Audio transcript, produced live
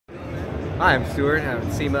Hi, I'm Stewart. I'm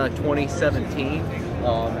at SEMA 2017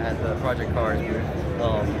 at the Projekt Cars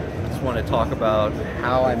booth. Just want to talk about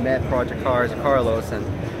how I met Projekt Cars and Carlos and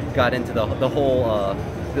got into the whole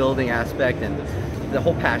building aspect and the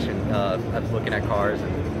whole passion of looking at cars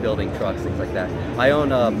and building trucks, things like that. I own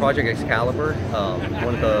Project Xcalibur,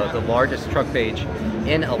 one of the largest truck page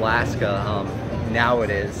in Alaska. Now it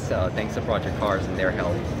is, thanks to Projekt Cars and their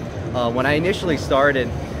help. When I initially started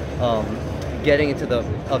getting into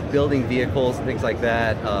building vehicles and things like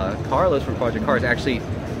that, Carlos from Projekt Cars actually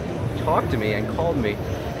talked to me and called me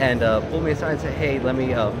and pulled me aside and said, hey, let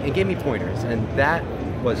me, and gave me pointers. And that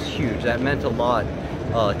was huge. That meant a lot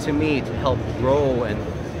to me to help grow and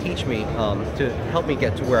teach me, to help me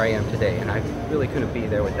get to where I am today. And I really couldn't be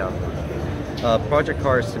there without them. Projekt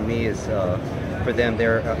Cars to me is, for them,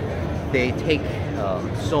 they take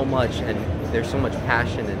so much, and there's so much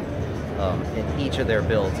passion in each of their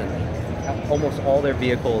builds, and almost all their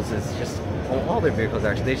vehicles is just, all their vehicles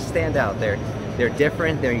actually, they stand out. They're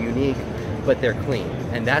different, they're unique, but they're clean,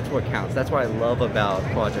 and that's what counts. That's what I love about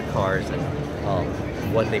Projekt Cars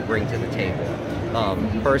and what they bring to the table.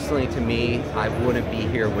 Personally, to me, I wouldn't be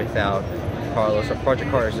here without Carlos or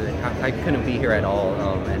Projekt Cars. I couldn't be here at all,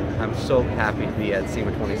 and I'm so happy to be at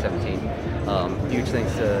SEMA 2017. Huge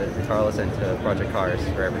thanks to Carlos and to Projekt Cars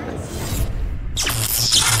for everything.